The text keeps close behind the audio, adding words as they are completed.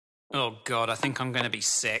Oh god, I think I'm gonna be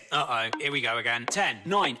sick. Uh-oh, here we go again. 10,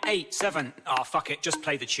 9, 8, 7. Oh, fuck it, just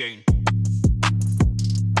play the tune.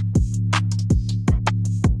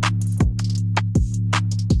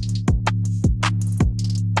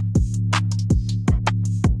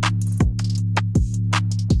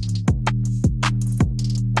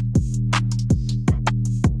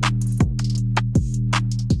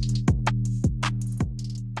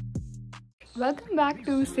 Welcome back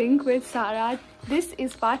to Sync with Sarah. This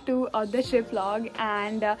is part 2 of the trip vlog,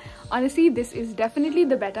 and honestly this is definitely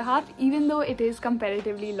the better half, even though it is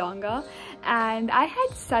comparatively longer. And I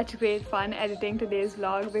had such great fun editing today's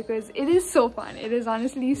vlog because it is so fun. It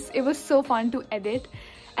was so fun to edit,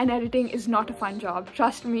 and editing is not a fun job,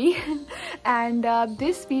 trust me. And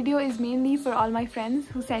this video is mainly for all my friends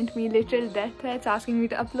who sent me literal death threats asking me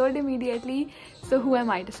to upload immediately. So who am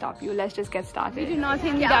I to stop you? Let's just get started. We did not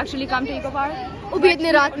think we'd actually come to Eco Park.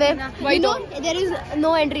 You know, there is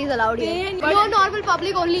no entries allowed here. No normal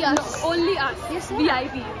public, only us. No, only us. Yes,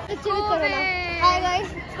 VIP. Let's chill with Corona. Hi guys,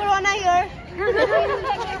 Corona here.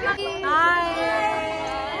 Hi.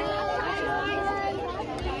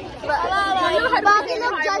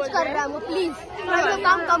 Please,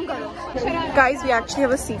 come. Guys, we actually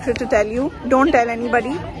have a secret to tell you. Don't tell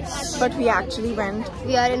anybody, but we actually went.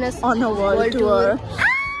 We are on a world tour.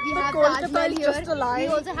 We have Kolkata is just a lie. We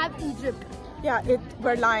also have Egypt. Yeah,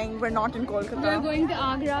 we're lying. We're not in Kolkata. We're going to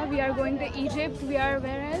Agra. We are going to Egypt. We are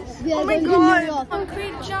where else? We are going to New York.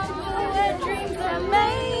 Concrete jungle where dreams are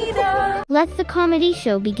made of. Let the comedy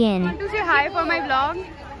show begin. Want to say hi for my vlog?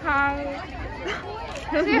 Hi.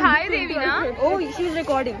 Say hi, Devina. Oh, she's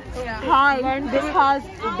recording. Yeah. Hi. This has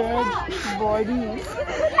dead bodies.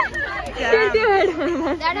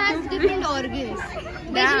 That has different organs.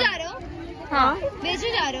 बेचने जा रहे हो? हाँ. बेचने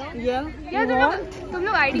जा रहे हो? Yeah. तुम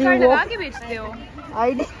लोग आईडी कार्ड लगा के बेचते हो?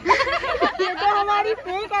 आईडी ये तो हमारी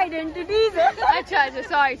फेक आइडेंटिटीज है. अच्छा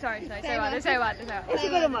सॉरी सही बात है. इसी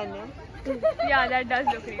को मानना. Yeah, that does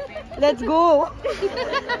look creepy. Let's go.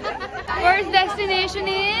 First destination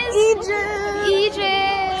is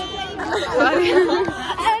Egypt.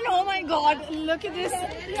 And oh my god, look at this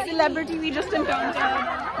celebrity we just encountered.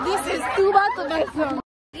 This is Tuba Tabasum.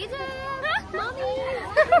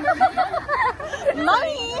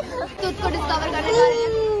 Mommy. खुद को डिस्कवर करने जा रहे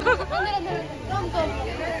हैं.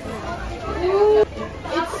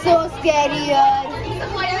 It's so scary here.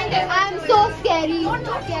 I'm so scary.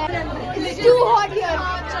 It's too hot here.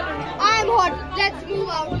 I'm hot. Let's move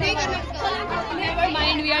out. Never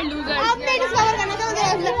mind, we are losers. हम नहीं discover करना चाहते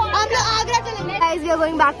हैं. हम लोग आगरा चलेंगे. Guys, we are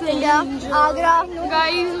going back to India. Agra.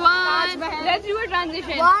 Guys, let's do a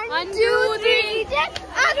transition. 1, 2, 3.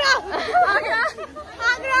 Agra.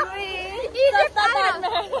 Egypt.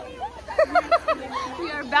 We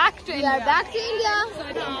are back to India.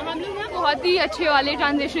 हम लोग ना बहुत ही अच्छे वाले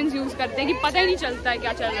ट्रांजिशंस यूज करते हैं कि पता ही नहीं चलता है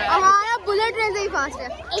क्या चल रहा है. हमारा बुलेट ट्रेन से ही फास्ट है.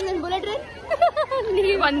 एक मिनट, बुलेट ट्रेन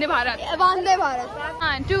नहीं, वंदे भारत.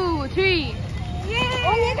 1, 2, 3. ये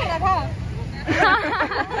करना था.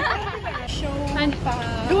 And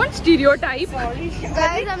don't stereotype.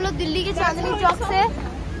 गाइस, हम लोग दिल्ली के चांदनी चौक से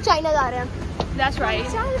चाइना जा रहे हैं. That's right.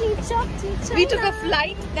 Chandni Chowk. We took a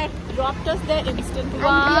flight that dropped us there instantly.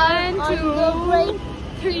 1, 2,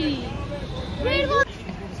 3.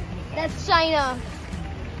 That's China.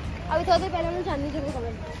 अभी थोड़ी देर पहले हमने चांदनी चौक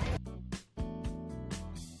कवर.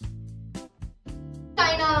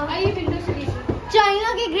 चाइना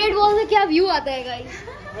के ग्रेट वॉल से क्या व्यू आता है गाइस.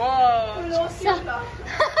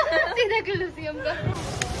 सीधा कोलोसियम का.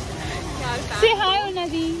 Say hi,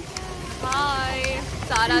 Nadi. Hi.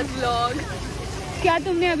 Sarah's vlog. क्या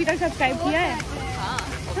तुमने अभी तक सब्सक्राइब किया है?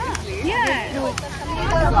 Yeah.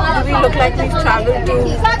 We look like we've traveled to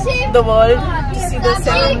the world to see the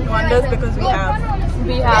 7 wonders because we have.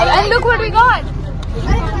 And look what we got.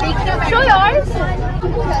 Show yours.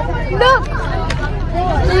 Look.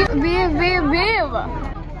 Wave.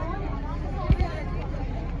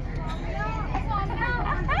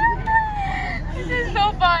 This is so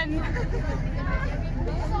fun.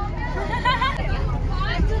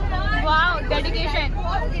 Wow, dedication.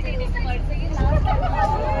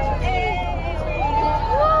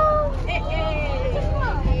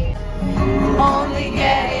 Only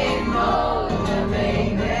getting older,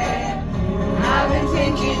 baby. I've been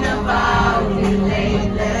thinking about it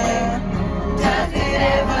lately. Does it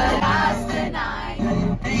ever last a night?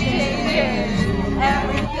 Changes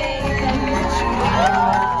everything that you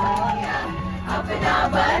are. Apna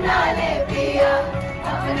bana le priya,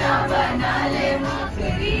 apna bana le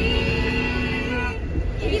mukri.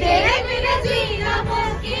 तेरे बिना जीना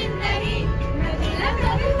मुमकिन नहीं. मैं मिला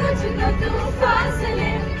कभी तुझको तू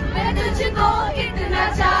फासले. मैं तुझको इतना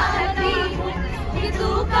चाहती हूँ कि तू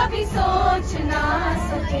कभी भी सोच ना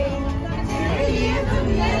सके ये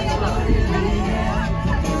दुनिया छोड़ दी है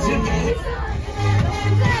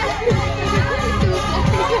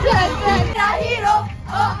हीरो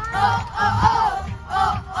ओ ओ ओ ओ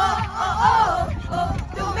ओ ओ ओ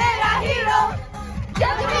तू मेरा हीरो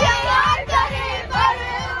जब भी यार करे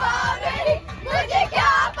परवाह मेरी मुझे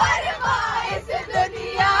क्या परवाह इस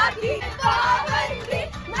दुनिया की पाबंदी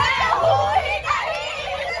मैं हूँ ही नहीं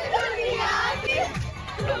इस दुनिया की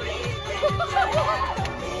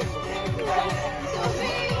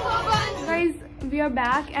Guys, we are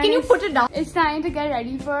back and Can you put it down? It's time to get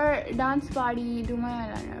ready for dance party. Do my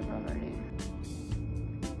eyeliner properly.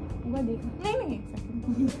 What do you? नहीं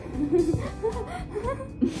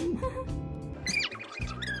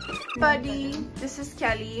Buddy, this is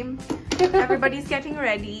Kelly. Everybody's getting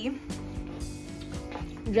ready.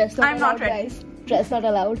 Dress not I'm allowed, not ready. guys. Dress not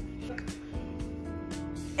allowed.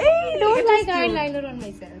 Hey, Don't it like is cute. eyeliner on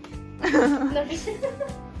myself.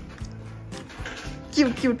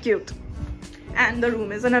 Cute, cute, cute. And the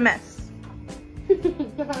room is in a mess.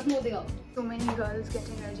 So many girls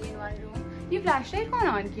getting ready in one room. ये flashlight कौन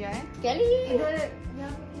on किया है? Kelly.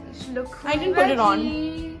 Look. I didn't put it on.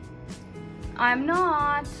 I'm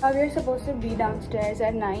not. We're supposed to be downstairs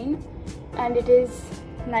at 9, and it is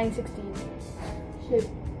 9:16. Shit.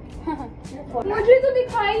 मुझे तो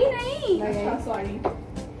दिखाई ही नहीं. Sorry.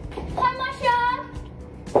 Hi, Masha.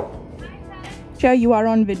 Sure, you are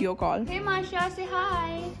on video call. Hey, Masha, say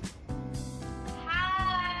hi.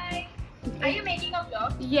 Hi. Are you making a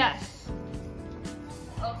vlog? Yes.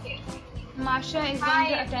 Okay. Masha is going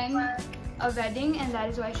to attend a wedding, and that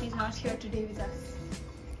is why she's not here today with us.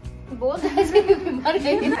 Both guys are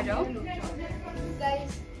Hello.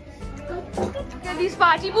 These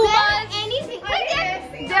party poopers. anything.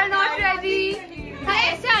 They're not ready.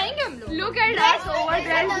 ऐसे आएंगे हम लोग. Look at us,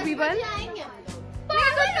 overdressed people. आएंगे हम लोग.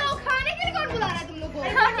 पागल लोग खाने के लिए कौन बुला रहा है तुम लोग को?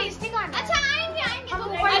 टेस्टिंग करना. अच्छा आएंगे.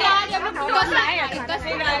 अरे आज हम लोग बस आए.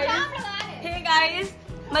 Hey guys,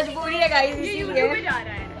 मजबूरी है guys इसीलिए. जा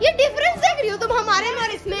रहा है. ये डिफरेंस देख रही हो तुम हमारे में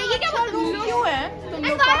और इसमें. ये क्या रूम क्यों है? And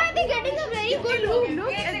why are they getting a very good room?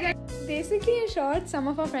 Basically, in short, some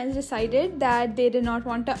of our friends decided that they did not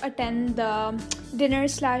want to attend the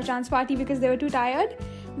dinner/dance party because they were too tired.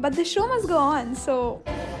 But the show must go on, so.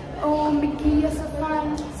 Oh, Mickey, you're so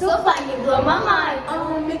fun. So fun, you blow my mind.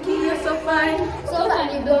 Oh, Mickey, you're so fun. So fun,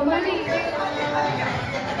 you blow my mind.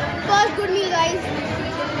 First good meal, guys.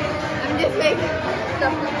 I'm just like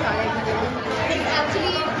stuff to try.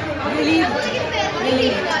 Actually, really.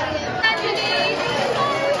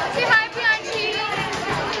 Say hi, Priyanshi.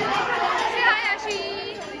 Say hi, Ashi.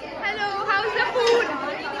 Hello, how's the food?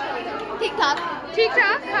 ठीक ठाक. Cheek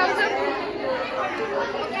talk, how's the food?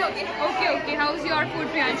 Okay. How's your food,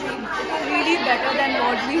 Priyanshi? Really better than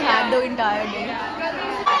what we had the entire day.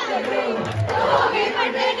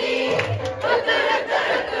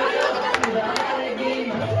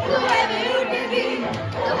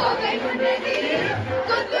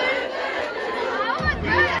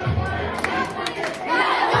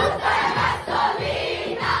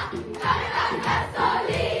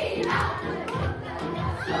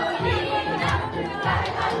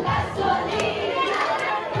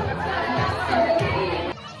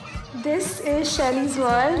 This is Shelly's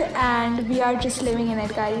world, and we are just living in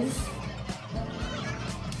it, guys.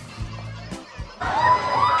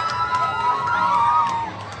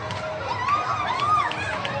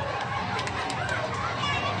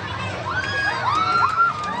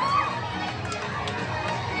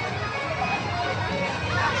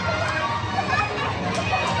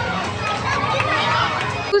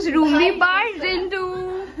 Whose room we barged into?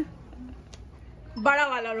 बड़ा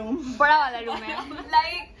वाला room. बड़ा वाला room है.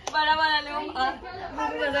 Like बड़ा वाला room.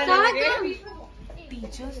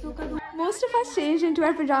 Most of us changed into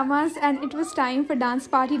our pajamas, and it was time for dance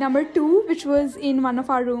party number 2, which was in one of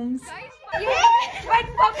our rooms.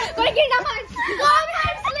 कोई गिरना मत. कौन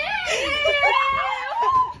हंसले?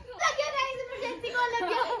 लग गया guys, emergency call लग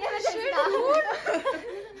गया.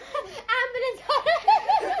 Ambulance.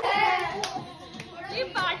 ये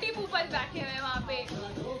पार्टी पूपर बैठे हुए हैं वहाँ पे.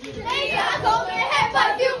 नहीं आंखों में है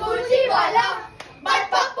परफ्यूम ऊंची वाला. But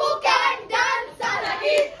Pappu can dance.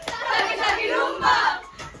 Sagi rumba.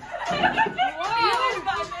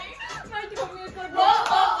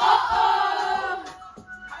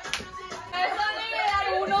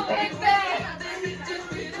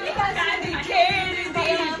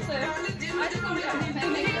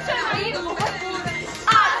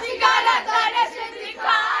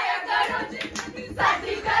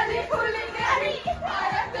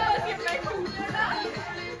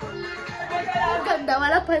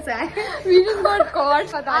 We just got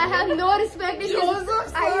caught. I have no respect. It is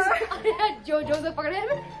Joseph pakade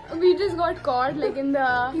hai. We just got caught like in the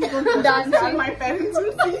dancing. My parents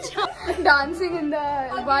will see dancing in the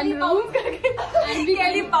one room. and we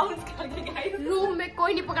really bounce karke guys. Room में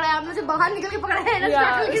कोई नहीं पकड़ा है, हमने से बाहर निकल के पकड़ा है.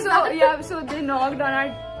 Yeah, so they knocked on our.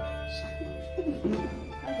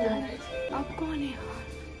 अब कौन है यार?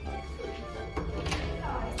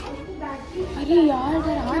 अरे यार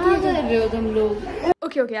डरा दिए तुम लोग.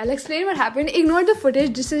 Okay, I'll explain what happened. Ignore the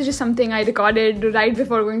footage. This is just something I recorded right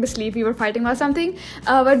before going to sleep. We were fighting about something.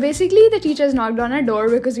 But basically, the teachers knocked on our door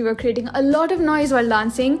because we were creating a lot of noise while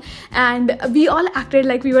dancing. And we all acted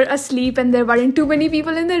like we were asleep and there weren't too many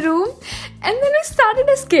people in the room. And then we started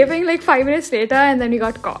escaping like 5 minutes later and then we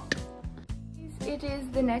got caught. It is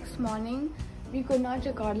the next morning. We could not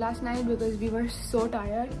record last night because we were so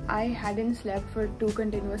tired. I hadn't slept for 2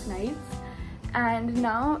 continuous nights. And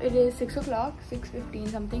now it is 6 o'clock, 6:15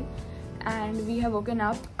 something, and we have woken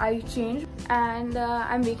up. I changed and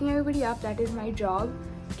I'm waking everybody up. That is my job.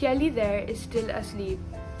 Kelly there is still asleep.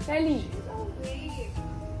 Kelly!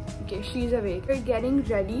 Okay, she's awake. We're getting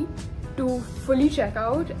ready to fully check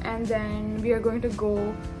out and then we are going to go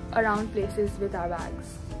around places with our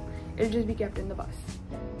bags. It'll just be kept in the bus.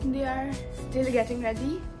 They are still getting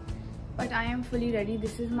ready, but I am fully ready.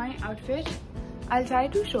 This is my outfit. I'll try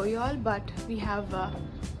to show you all, but we have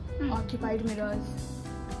occupied mirrors.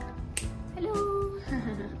 Hello!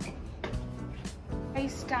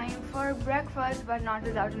 It's time for breakfast, but not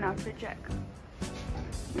without an outfit check.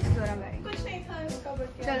 This is what I'm wearing.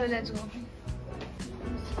 Chalo, let's go.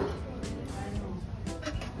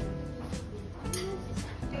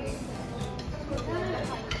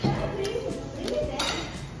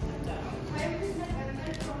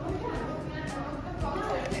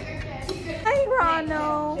 Rano.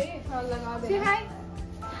 Say hi.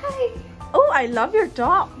 Hi. Oh, I love your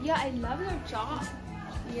top. Yeah, I love your job.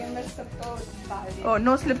 Oh,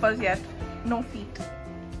 no slippers yet. No feet.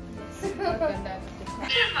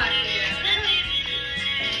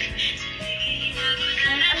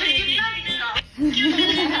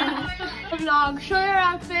 Vlog. Show your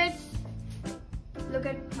outfits. Look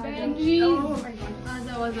at jeans. Oh my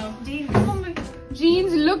god.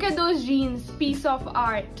 Jeans. Look at those jeans. Piece of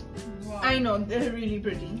art. Wow. I know, they're really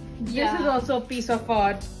pretty. Yeah. This is also a piece of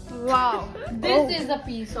art. Wow. This is a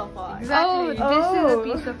piece of art. Exactly. This is a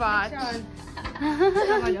piece of art.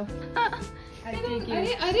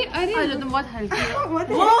 अरे तुम बहुत हल्की हो.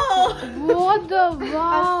 What the wow.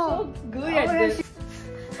 I'm so good at this.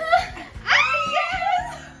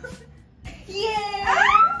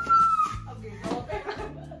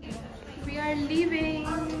 We are leaving.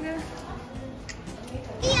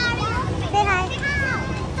 Say hi.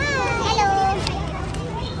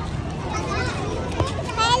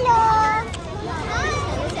 Hello.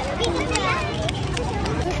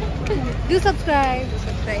 Do subscribe.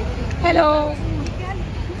 Hello.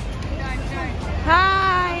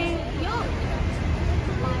 Hi.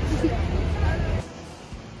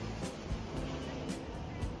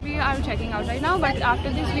 We are checking out right now, but after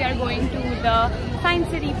this we are going to the Science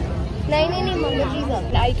City.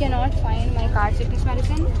 नहीं I cannot find my car sickness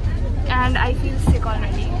medicine and I feel sick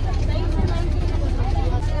already.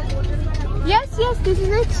 Yes, this is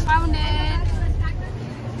it. Found it.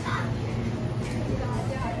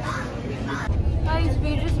 Guys,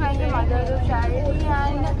 we just went to Mothers of Charity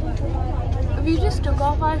and we just took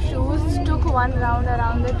off our shoes, took one round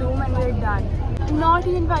around the tomb and we're done. Not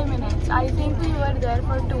even 5 minutes. I think we were there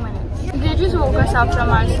for 2 minutes. They just woke us up from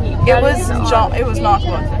our sleep. It was not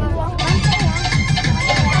worth it.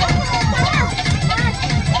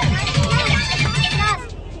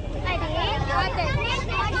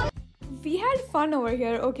 We had fun over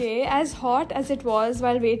here, okay? As hot as it was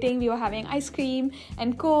while waiting, we were having ice cream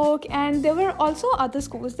and coke, and there were also other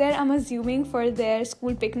schools there, I'm assuming, for their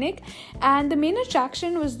school picnic. And the main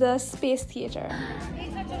attraction was the Space Theatre.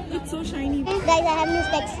 It's so shiny. Guys, I have new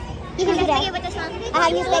specs. You can do that. I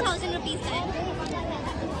have new specs.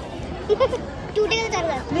 2 days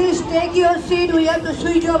ago. Please take your seat. We have to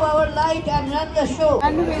switch off our light and run the show.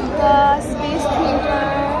 And with the Space Theatre,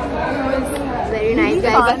 it was Very nice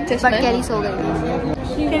guys. But Kelly सो गई.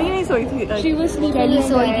 Kelly नहीं सोई थी. she was sleeping. Kelly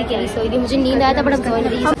सोई थी. मुझे नींद आया था but I'm सो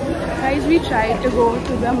रही. Guys, we tried to go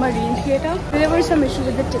to the Marine Theatre. There were some issues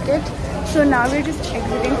with the ticket. So now we're just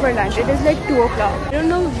exiting for lunch. It is like 2 o'clock. I don't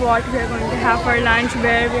know what we're going to have for lunch,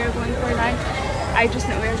 where we're going for lunch. I just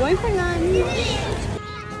know we're going for lunch.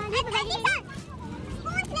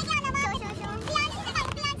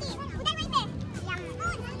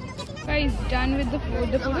 Guys, done with the food.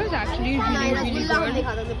 The food was actually really good.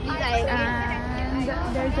 And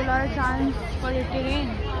there's a lot of chance for it to rain.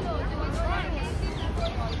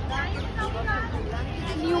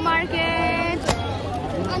 New Market.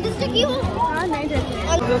 sticky हो? हाँ नहीं थे।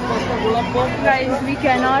 Guys, we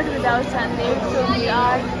cannot without Sunday, so we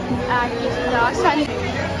are at the Sunday.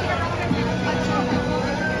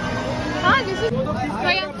 हाँ, this is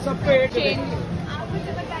change.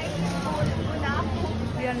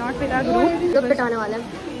 We are not with our group. लोग पिटाने वाले हैं.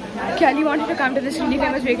 Kelly wanted to come to this really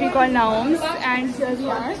famous bakery called Naom's, and here we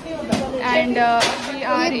are. And we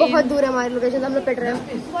are ये बहुत दूर है हमारी location. हम लोग पिट रहे हैं.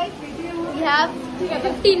 We have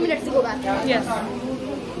 15 minutes to go back. Yes.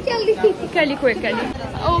 जल्दी. Kelly, quick, Kelly.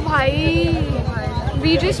 Oh, bhai.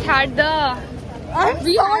 We just had the.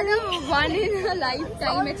 We had a one in a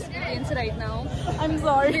lifetime experience right now. I'm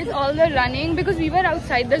sorry. With all the running, because we were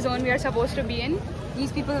outside the zone we are supposed to be in.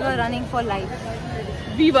 These people were running for life.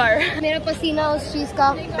 We were. मेरा पसीना उस चीज का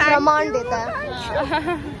प्रमाण देता है.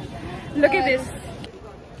 Look at this.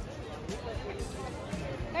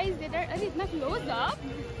 Guys, they are itna close up.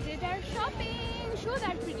 They are shopping. Show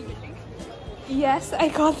that pretty building. Yes, I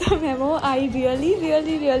got the memo. I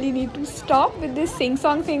really need to stop with this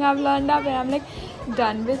sing-song thing I've learned up, and I'm like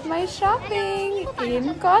done with my shopping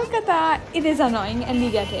in Kolkata. It is annoying, and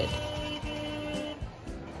we get it.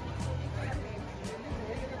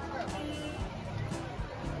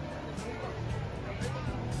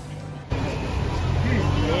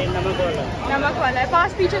 नमक वाला है.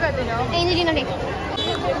 पास पीछे करते जाओ. Angelina देख.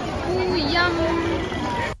 Yum.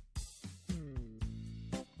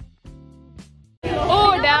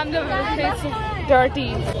 Oh damn, the it's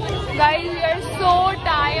dirty. Guys, we are so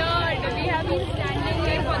tired. We have been standing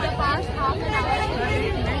here for the past half an hour.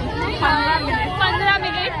 15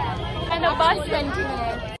 minutes. And the bus 20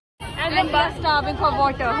 minutes. And the bus Starving for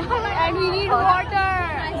water. and we need water.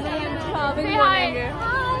 Say hi.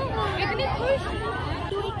 Itni khush.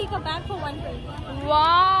 280 ka bag for 120.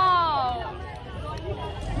 Wow.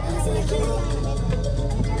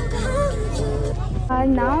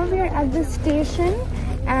 Now we are at the station,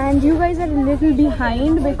 and you guys are a little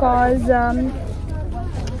behind because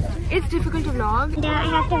it's difficult to vlog. I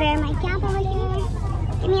have to wear my cap over here.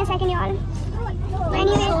 Give me a second, y'all.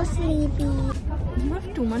 Anyway, so sleepy. You have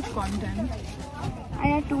too much content. I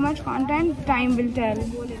have too much content. Time will tell.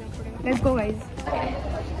 Let's go, guys.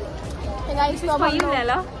 Hey guys, For you,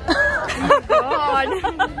 Nella. God.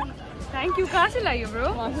 Thank you. कहाँ से लाई हो, bro?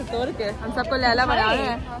 वहाँ से तोड़ के हम सबको लैला बना रहे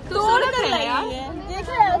हैं. तोड़ कर लाई है. देख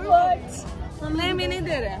रहे हैं efforts. नहीं मैं नहीं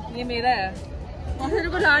दे रहे हैं. ये मेरा है. वहाँ से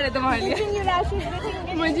को ला रहे तुम्हारे लिए.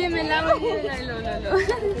 मुझे मिला. लो.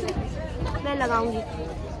 मैं लगाऊंगी.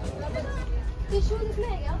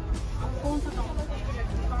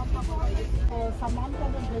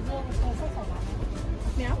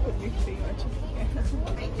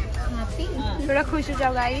 थोड़ा खुश हो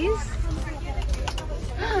जाओ, guys.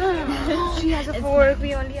 She has a fork.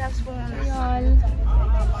 We only have spoons. Y'all.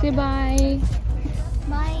 Say bye.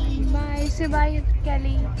 Bye. Bye. Say bye,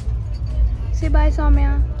 Kelly. Say bye,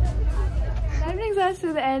 Soumya. That brings us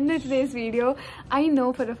to the end of today's video. I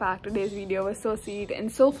know for a fact today's video was so sweet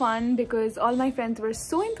and so fun because all my friends were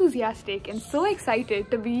so enthusiastic and so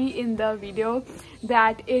excited to be in the video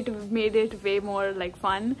that it made it way more like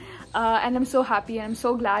fun. And I'm so happy and I'm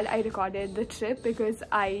so glad I recorded the trip because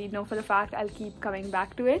I know for a fact I'll keep coming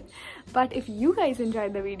back to it. But if you guys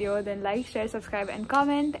enjoyed the video, then like, share, subscribe and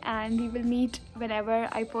comment, and we will meet whenever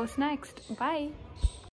I post next. Bye!